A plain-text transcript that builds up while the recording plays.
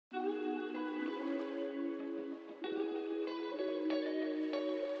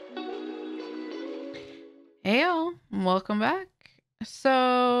Hey all, welcome back.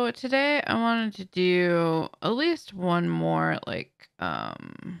 So today I wanted to do at least one more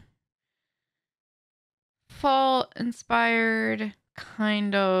fall inspired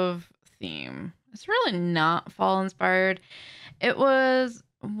kind of theme. It's really not fall inspired. It was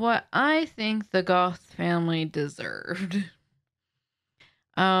what I think the Goth family deserved.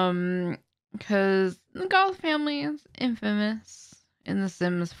 Um because the Goth family is infamous in The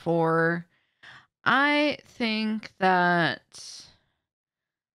Sims 4. I think that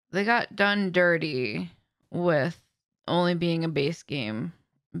they got done dirty with only being a base game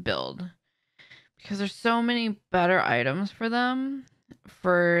build because there's so many better items for them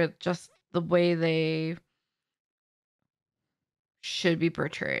for just the way they should be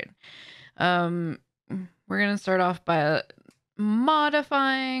portrayed. Um we're going to start off by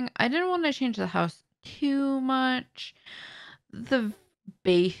modifying. I didn't want to change the house too much. The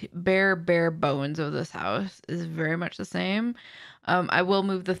bare bones of this house is very much the same. I will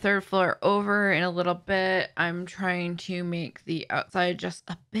move the third floor over in a little bit. I'm trying to make the outside just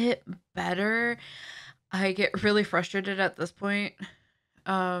a bit better. I get really frustrated at this point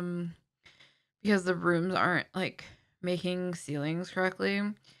um, because the rooms aren't like making ceilings correctly.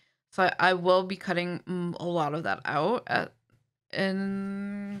 So I will be cutting a lot of that out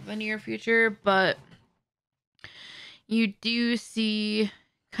in the near future, but you do see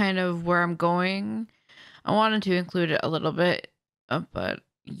kind of where I'm going. I wanted to include it a little bit, but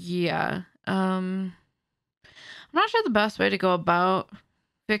yeah. I'm not sure the best way to go about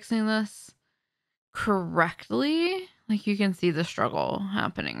fixing this correctly. Like you can see the struggle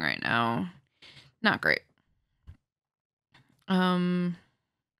happening right now. Not great. Um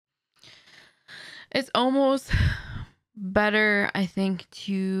it's almost better, I think,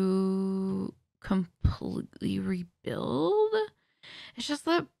 to completely rebuild. It's just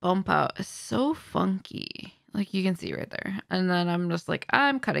that bump out is so funky. Like you can see right there. And then I'm just like,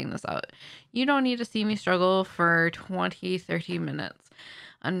 I'm cutting this out. You don't need to see me struggle for 20, 30 minutes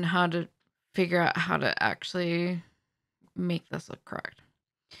on how to figure out how to actually make this look correct.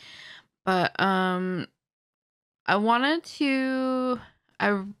 But I wanted to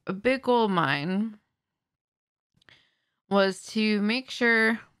a big goal of mine was to make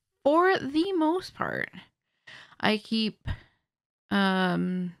sure for the most part I keep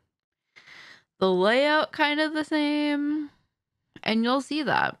um the layout kind of the same, and you'll see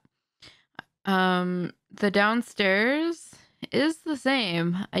that the downstairs is the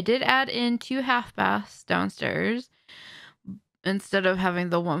same. I did add in 2 half baths downstairs instead of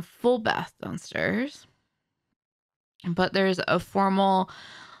having the one full bath downstairs, but there's a formal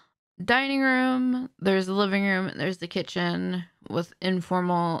dining room, there's a living room, and there's the kitchen with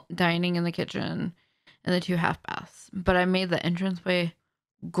informal dining in the kitchen and the 2 half baths. But I made the entranceway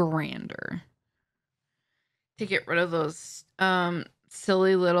grander to get rid of those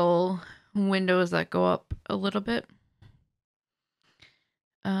silly little windows that go up a little bit.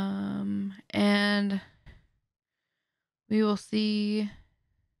 And we will see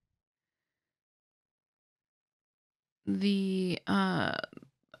the I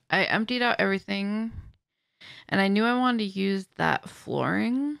emptied out everything, and I knew I wanted to use that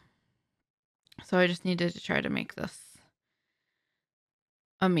flooring, so I just needed to try to make this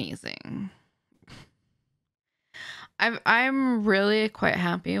amazing. I'm really quite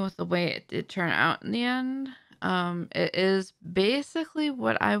happy with the way it did turn out in the end. It is basically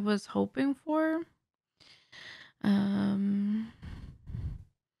what I was hoping for. And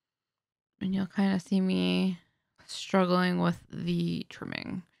you'll kind of see me struggling with the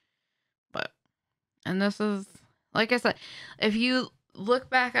trimming. And this is, like I said, if you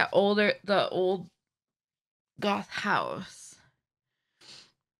look back at the old Goth House,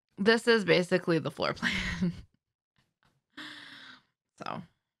 this is basically the floor plan. So,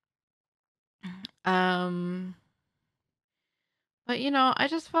 um, but I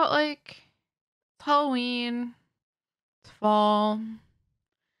just felt like it's Halloween, it's fall.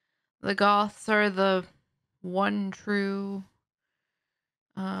 The Goths are the one true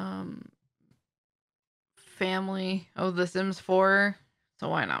um family of The Sims 4, so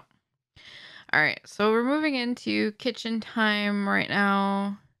why not? All right, so we're moving into kitchen time right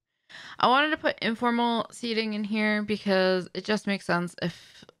now. I wanted to put informal seating in here because it just makes sense.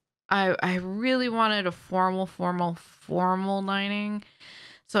 If I really wanted a formal dining,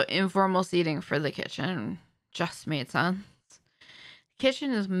 so informal seating for the kitchen just made sense.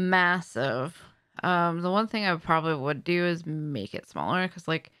 Kitchen is massive. The one thing I probably would do is make it smaller because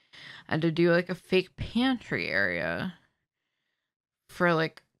like I had to do like a fake pantry area for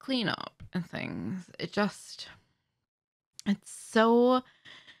like cleanup and things. It's so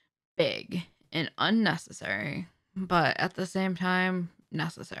big and unnecessary, but at the same time,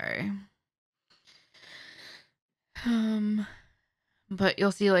 necessary. But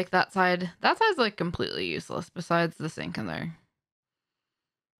you'll see like that side's like completely useless besides the sink in there.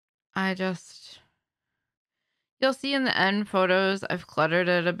 You'll see in the end photos, I've cluttered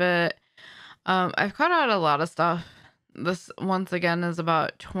it a bit. I've cut out a lot of stuff. This once again is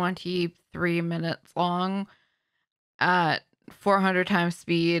about 23 minutes long at 400 times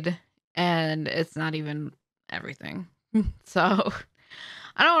speed, and it's not even everything. So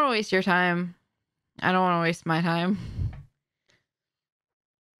I don't want to waste your time. I don't want to waste my time.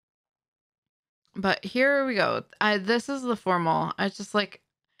 But here we go. This is the formal. I just like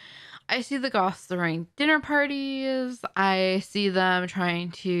I see the Goths throwing dinner parties. I see them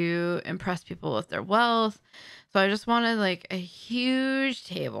trying to impress people with their wealth. So I just wanted like a huge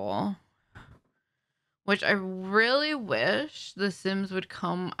table, which I really wish The Sims would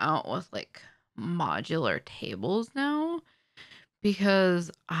come out with like modular tables now,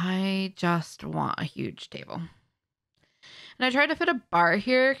 because I just want a huge table. And I tried to fit a bar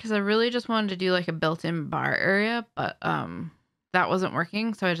here because I really just wanted to do like a built-in bar area, but that wasn't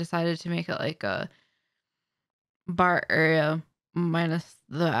working, so I decided to make it like a bar area minus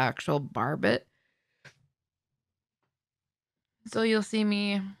the actual bar bit. So you'll see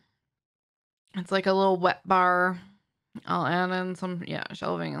me, it's like a little wet bar. I'll add in some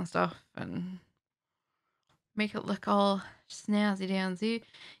shelving and stuff and make it look all snazzy dancy.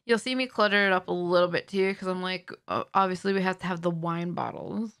 You'll see me clutter it up a little bit too, because I'm like, obviously we have to have the wine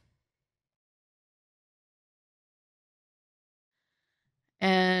bottles.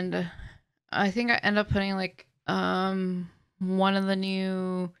 And I think I end up putting like one of the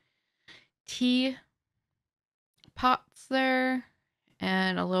new tea pots there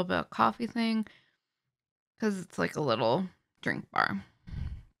and a little bit of coffee thing, because it's like a little drink bar.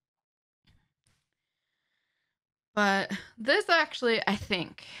 But this actually, I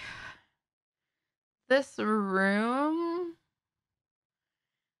think this room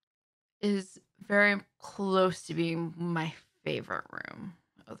is very close to being my favorite room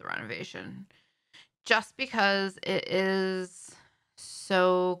of the renovation, just because it is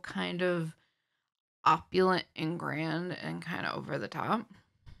so kind of opulent and grand and kind of over the top.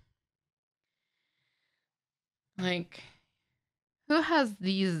 Like, who has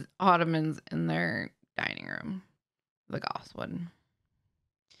these ottomans in their dining room? The Goths would.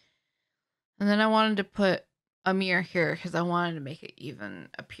 And then I wanted to put a mirror here because I wanted to make it even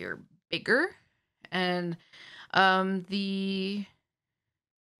appear bigger. And the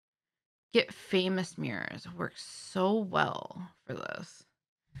Get Famous mirrors work so well for this.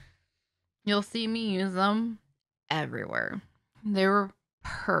 You'll see me use them everywhere. They were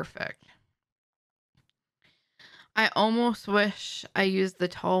perfect. I almost wish I used the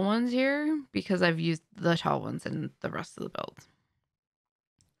tall ones here, because I've used the tall ones in the rest of the builds.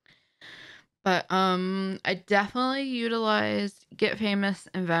 But I definitely utilized Get Famous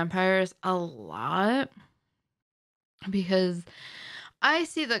and Vampires a lot, because I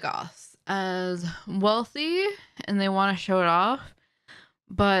see the Goths as wealthy and they want to show it off,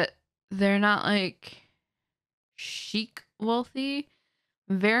 but they're not like chic wealthy.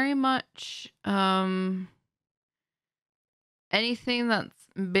 Very much anything that's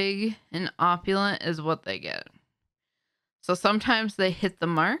big and opulent is what they get. So sometimes they hit the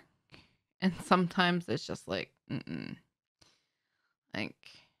mark, and sometimes it's just like,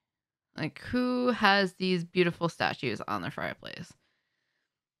 like who has these beautiful statues on their fireplace?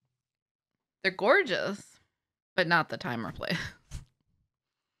 They're gorgeous, but not the time or place.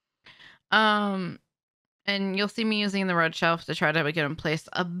 And you'll see me using the red shelf to try to get them placed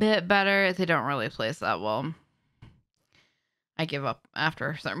a bit better. They don't really place that well. I give up after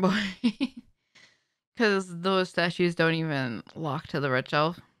a certain point, because those statues don't even lock to the red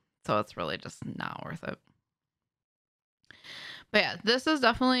shelf, so it's really just not worth it. But yeah, this is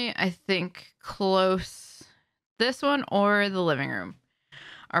definitely, I think, close. This one or the living room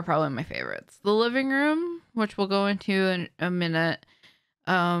are probably my favorites. The living room, which we'll go into in a minute,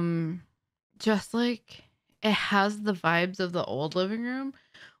 just like it has the vibes of the old living room,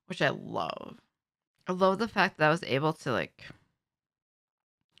 which I love. I love the fact that I was able to like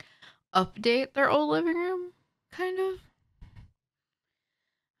update their old living room, kind of.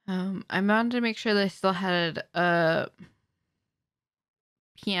 I wanted to make sure they still had a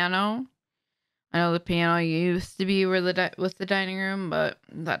piano. I know the piano used to be where with the dining room, but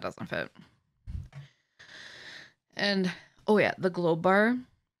that doesn't fit. And oh yeah, the globe bar.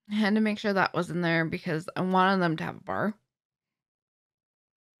 I had to make sure that was in there because I wanted them to have a bar.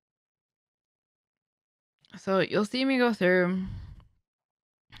 So you'll see me go through,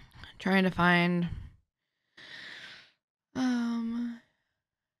 trying to find um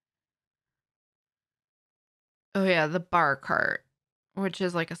oh yeah, the bar cart, which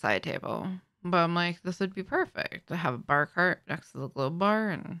is like a side table. But I'm like, this would be perfect to have a bar cart next to the globe bar,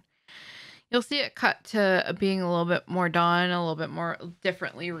 and you'll see it cut to being a little bit more done, a little bit more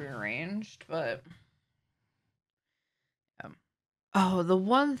differently rearranged. But oh, the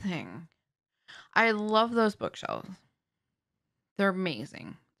one thing, I love those bookshelves. They're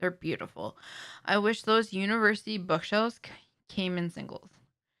amazing. They're beautiful. I wish those university bookshelves came in singles.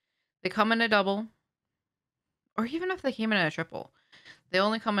 They come in a double, or even if they came in a triple, they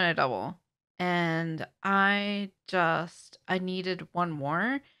only come in a double. And I needed one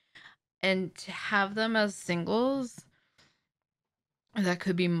more. And to have them as singles that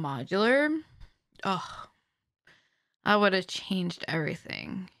could be modular, oh, I would have changed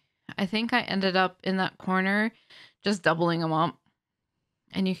everything. I think I ended up in that corner just doubling them up.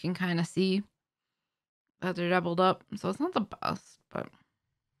 And you can kind of see that they're doubled up. So it's not the best, but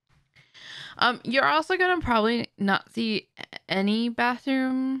you're also gonna probably not see any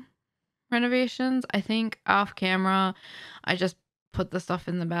bathroom renovations. I think off camera, I just put the stuff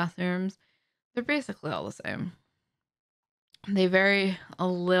in the bathrooms. They're basically all the same. They vary a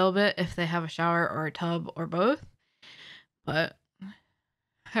little bit if they have a shower or a tub or both, but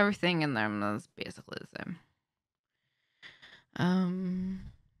everything in them is basically the same. And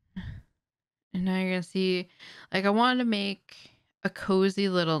now you're gonna see, like, I wanted to make a cozy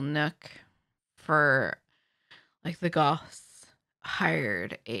little nook for, like, the Goths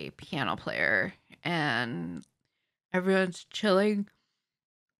hired a piano player and everyone's chilling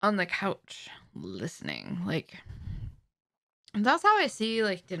on the couch listening. Like, that's how I see,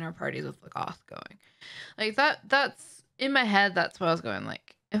 like, dinner parties with the Goth going. Like, that's in my head, that's what I was going.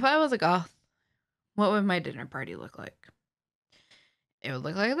 Like, if I was a Goth, what would my dinner party look like? It would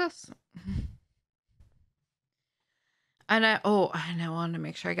look like this. And I wanted to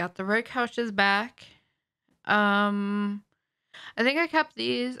make sure I got the right couches back. I think I kept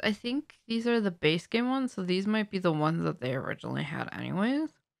these. I think these are the base game ones, so these might be the ones that they originally had anyways.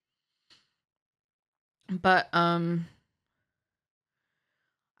 But I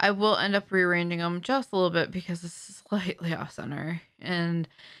will end up rearranging them just a little bit because it's slightly off center, and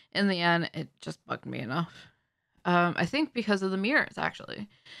in the end it just bugged me enough. I think because of the mirrors, actually.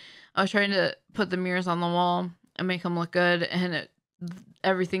 I was trying to put the mirrors on the wall and make them look good, and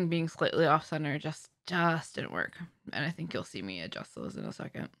everything being slightly off center just didn't work. And I think you'll see me adjust those in a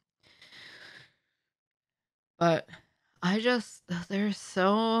second. But they're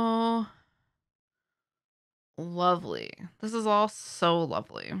so lovely. This is all so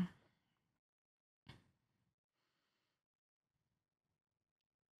lovely.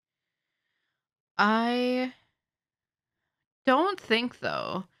 I don't think,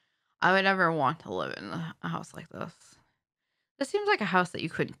 though, I would ever want to live in a house like this. This seems like a house that you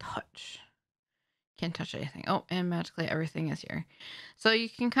couldn't touch. Can't touch anything. Oh, and magically everything is here. So you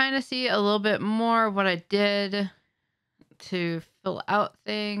can kind of see a little bit more of what I did to fill out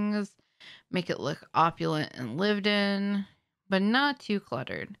things, make it look opulent and lived in, but not too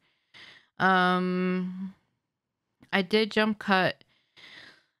cluttered. I did jump cut.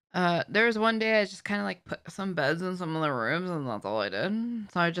 There was one day I just kind of like put some beds in some of the rooms, and that's all I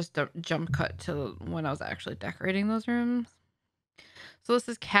did. So I just jump cut to when I was actually decorating those rooms. So this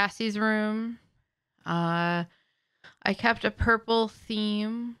is Cassie's room. I kept a purple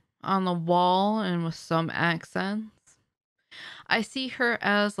theme on the wall and with some accents. I see her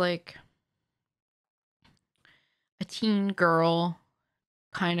as like a teen girl,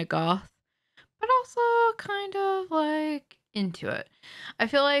 kind of goth, but also kind of like into it. I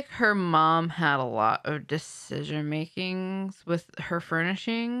feel like her mom had a lot of decision makings with her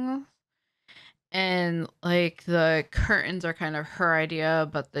furnishings. And like the curtains are kind of her idea,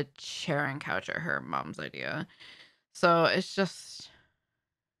 but the chair and couch are her mom's idea. So it's just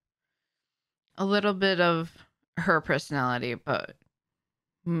a little bit of her personality, but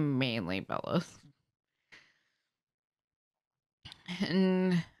mainly Bella's.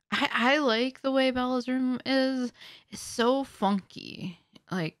 And I like the way Bella's room is. It's so funky.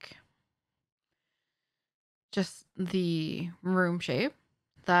 Like, just the room shape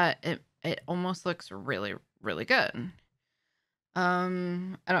that it almost looks really, really good. I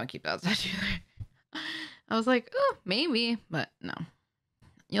don't keep that such either. I was like, oh, maybe, but no.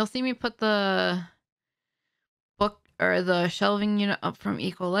 You'll see me put the book or the shelving unit up from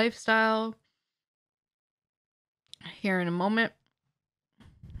Eco Lifestyle here in a moment.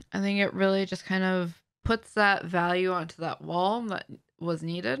 I think it really just kind of puts that value onto that wall that was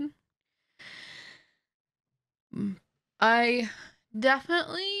needed. I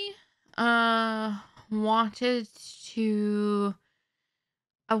definitely Uh, wanted to.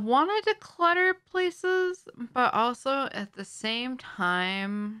 I wanted to clutter places, but also at the same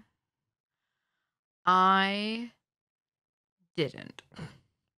time, I didn't.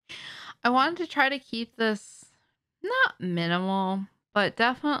 I wanted to try to keep this not minimal, but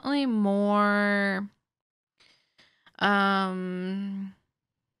definitely more um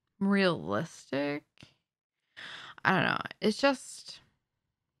realistic. I don't know. It's just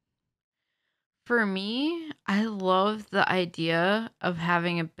for me, I love the idea of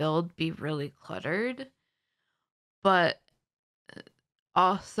having a build be really cluttered, but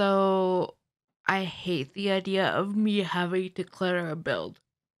also I hate the idea of me having to clutter a build.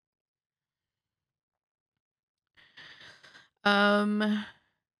 Um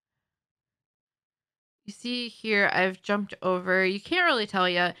You see here, I've jumped over. You can't really tell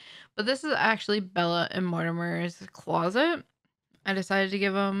yet, but this is actually Bella and Mortimer's closet. I decided to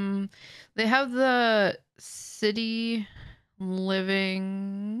give them. They have the city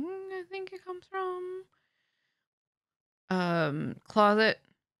living. I think it comes from closet,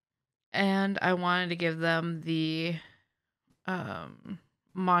 and I wanted to give them the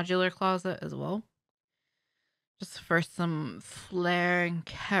modular closet as well, just for some flair and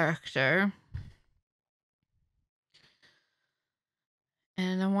character.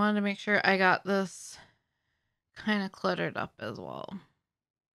 And I wanted to make sure I got this kind of cluttered up as well.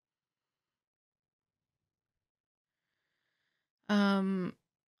 Um,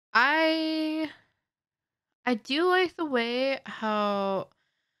 I I do like the way how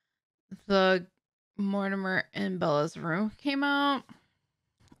the Mortimer and Bella's room came out.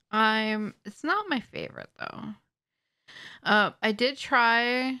 It's not my favorite though. I did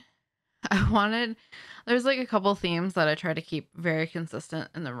try. I wanted. There's like a couple themes that I try to keep very consistent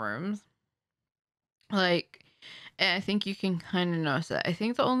in the rooms. Like, and I think you can kind of notice it. I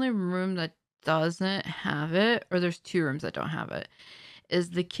think the only room that doesn't have it, or there's two rooms that don't have it, is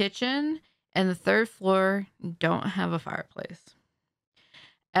the kitchen and the third floor don't have a fireplace.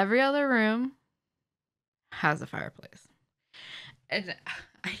 Every other room has a fireplace. And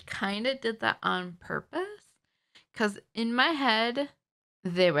I kind of did that on purpose because in my head,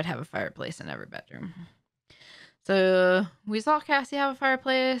 they would have a fireplace in every bedroom. So we saw Cassie have a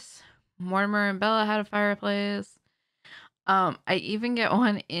fireplace. Mortimer and Bella had a fireplace. I even get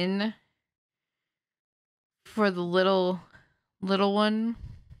one in for the little one.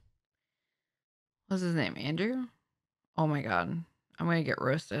 What's his name? Andrew? Oh my god. I'm gonna get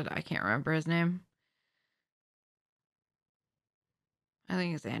roasted. I can't remember his name. I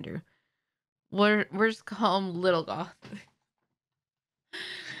think it's Andrew. We're just call him Little Goth.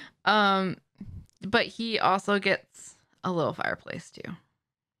 Um, but he also gets a little fireplace too.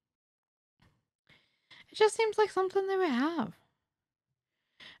 It just seems like something they would have.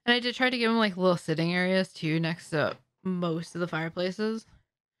 And I did try to give him like little sitting areas too next to most of the fireplaces.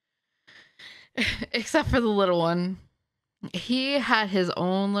 Except for the little one. He had his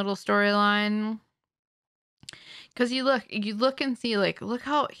own little storyline. Cause you look and see like look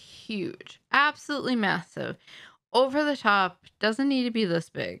how huge. Absolutely massive. Over the top. Doesn't need to be this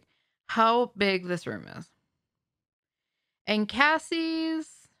big. How big this room is. And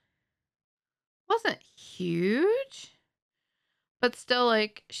Cassie's wasn't huge, but still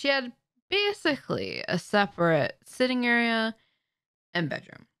like she had basically a separate sitting area and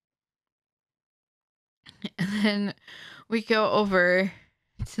bedroom. And then we go over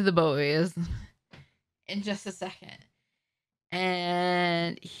to the Bowies in just a second.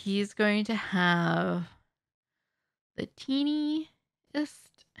 And he's going to have the teeniest,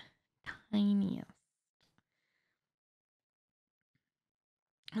 tiniest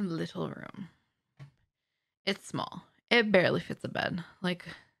little room. It's small. It barely fits a bed. Like,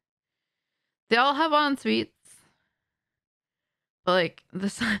 they all have en suites, but like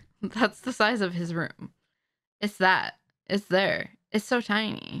that's the size of his room. It's that. It's there. It's so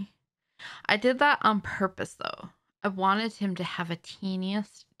tiny. I did that on purpose though. I wanted him to have a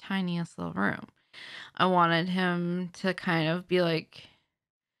teeniest, tiniest little room. I wanted him to kind of be like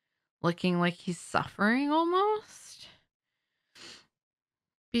looking like he's suffering almost.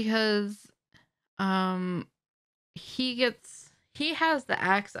 Because um he has the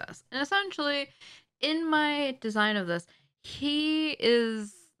access. And essentially in my design of this, he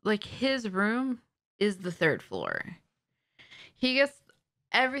is like his room is the third floor. He gets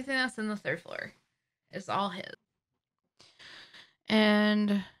everything that's in the third floor. It's all his.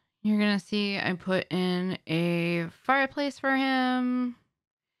 And you're going to see I put in a fireplace for him.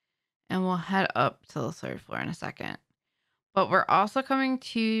 And we'll head up to the third floor in a second. But we're also coming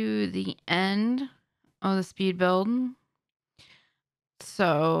to the end of the speed build.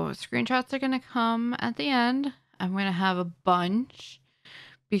 So screenshots are going to come at the end. I'm going to have a bunch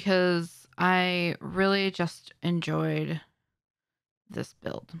because I really just enjoyed this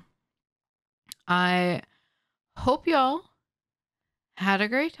build. I hope y'all had a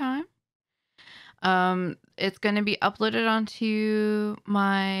great time. It's going to be uploaded onto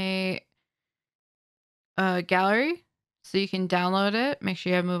my gallery, so you can download it. Make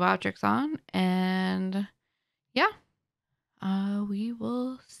sure you have Move Objects on, and yeah, we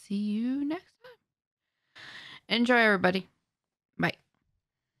will see you next time. Enjoy, everybody. Bye.